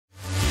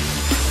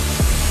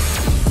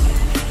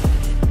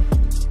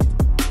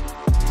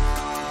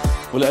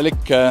Well,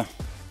 Alec,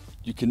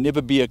 you can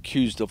never be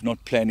accused of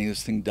not planning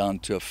this thing down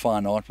to a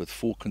fine art with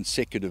 4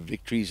 consecutive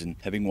victories and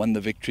having won the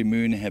Victory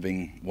Moon,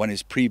 having won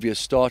his previous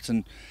start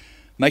and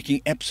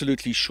making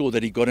absolutely sure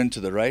that he got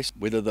into the race.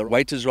 Whether the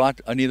weight is right,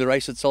 only the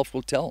race itself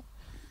will tell.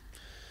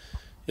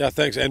 Yeah,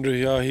 thanks, Andrew.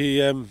 Yeah,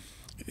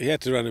 he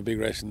had to run a big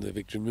race in the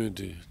Victory Moon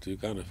to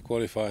kind of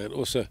qualify, and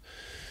also,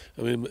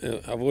 I mean,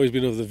 I've always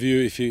been of the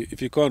view if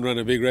you can't run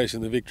a big race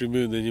in the Victory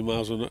Moon, then you might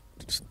as well not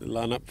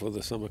line up for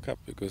the Summer Cup,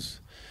 because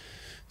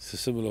it's a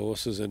similar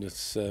horses, and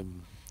it's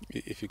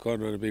if you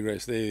can't run a big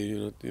race there,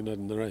 you're not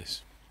in the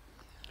race.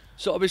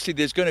 So obviously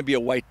there's going to be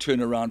a weight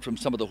turnaround from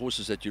some of the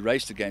horses that you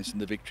raced against in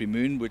the Victory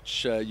Moon,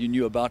 which you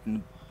knew about,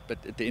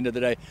 but at the end of the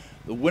day,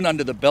 the win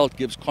under the belt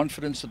gives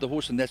confidence to the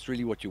horse, and that's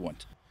really what you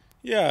want.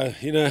 Yeah,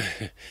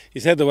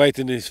 he's had the weight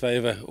in his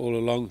favour all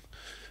along.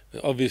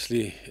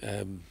 Obviously,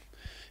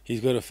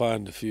 he's got to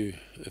find a few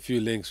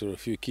lengths or a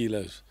few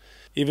kilos.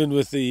 Even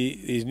with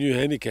his new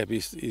handicap,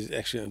 he's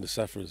actually under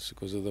sufferance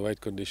because of the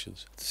weight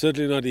conditions. It's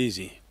certainly not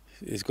easy.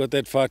 He's got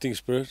that fighting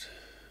spirit.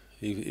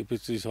 He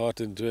puts his heart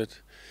into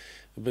it,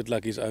 a bit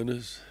like his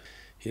owners.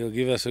 He'll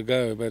give us a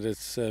go, but it's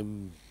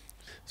some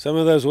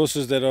of those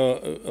horses that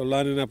are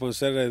lining up on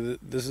Saturday.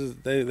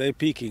 They're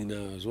peaking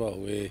now as well.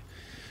 Where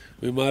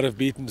we might have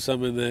beaten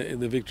some in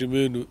the Victory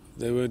Moon.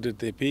 They weren't at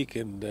their peak,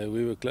 and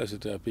we were closer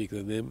to our peak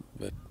than them.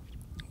 But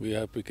we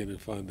hope we can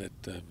find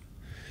that.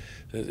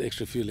 There's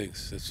extra few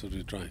lengths. That's what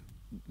we're trying.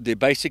 There are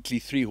basically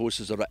 3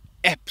 horses that are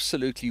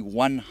absolutely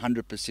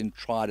 100%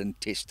 tried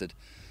and tested.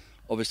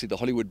 Obviously the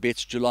Hollywood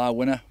Bets July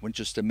winner,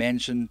 Winchester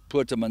Mansion,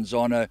 Puerto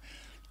Manzano,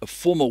 a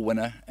former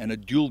winner and a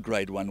dual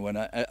grade 1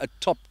 winner, a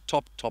top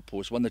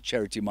horse, won the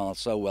Charity Mile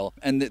so well.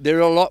 And there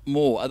are a lot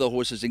more other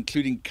horses,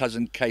 including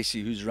Cousin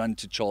Casey, who's run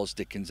to Charles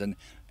Dickens and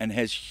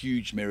has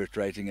huge merit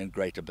rating and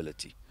great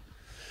ability.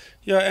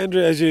 Yeah,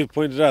 Andrew, as you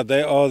pointed out,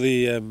 they are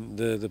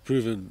the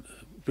proven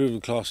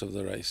class of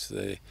the race.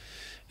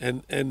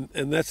 And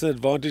that's the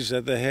advantage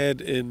that they had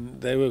in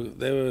they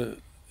were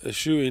a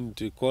shoe-in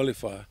to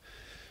qualify.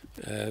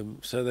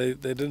 So they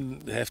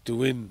didn't have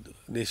to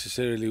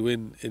necessarily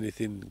win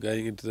anything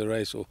going into the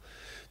race, or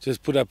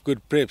just put up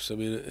good preps. I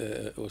mean,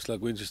 it was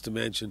like Winchester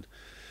Mansion.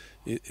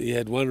 He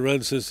had 1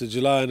 run since the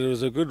July, and it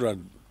was a good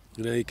run.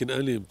 He can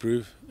only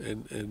improve.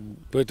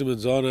 And Puerto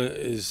Manzano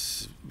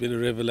has been a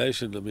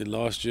revelation. I mean,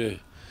 last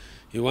year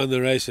he won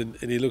the race, and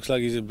he looks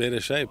like he's in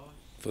better shape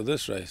for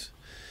this race.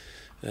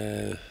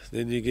 Then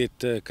you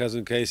get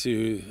Cousin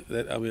Casey,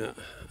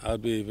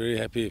 I'd be very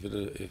happy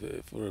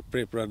if for a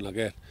prep run like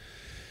that.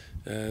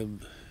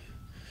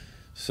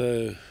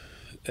 So,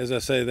 as I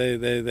say,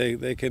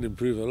 they can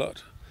improve a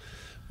lot.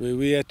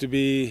 We had to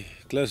be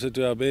closer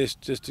to our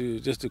best just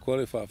to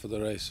qualify for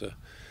the race. So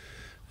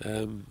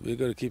we've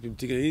got to keep him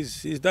together.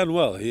 He's done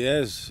well. He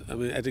has. I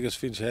mean, Atticus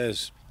Finch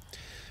has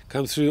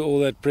come through all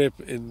that prep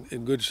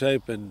in good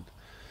shape, and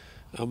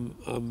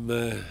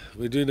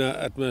we're doing our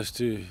utmost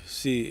to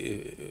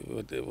see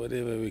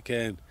whatever we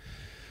can,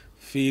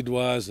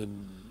 feed-wise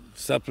and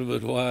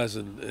supplement-wise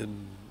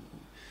and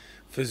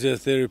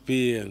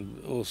physiotherapy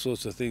and all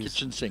sorts of things.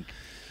 Kitchen sink.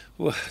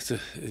 Well,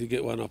 you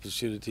get one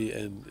opportunity,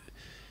 and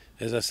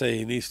as I say,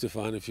 he needs to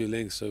find a few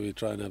lengths, so we're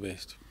trying our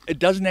best. It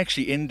doesn't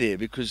actually end there,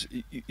 because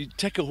you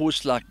take a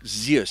horse like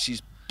Zeus,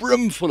 he's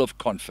brimful of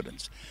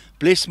confidence.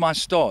 Bless My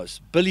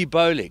Stars, Billy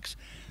Bowlegs.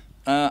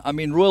 I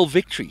mean, Royal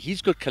Victory,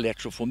 he's got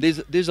collateral form.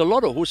 There's a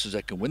lot of horses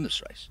that can win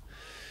this race.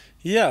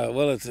 Yeah,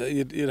 well,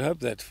 you'd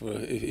hope that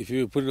if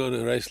you were putting on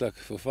a race like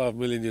for 5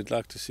 million, you'd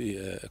like to see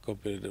a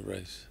competitive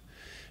race.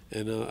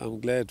 And I'm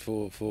glad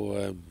for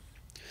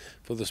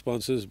the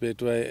sponsors,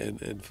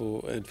 Betway, and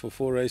for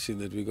 4 Racing,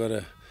 that we got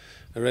a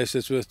race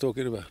that's worth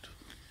talking about.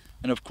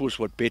 And of course,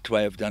 what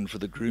Betway have done for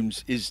the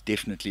grooms is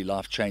definitely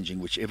life-changing,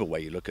 whichever way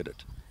you look at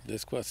it.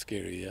 That's quite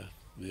scary,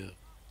 yeah.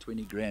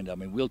 20 grand, I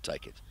mean, we'll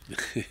take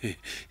it.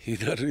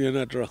 You're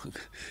not wrong.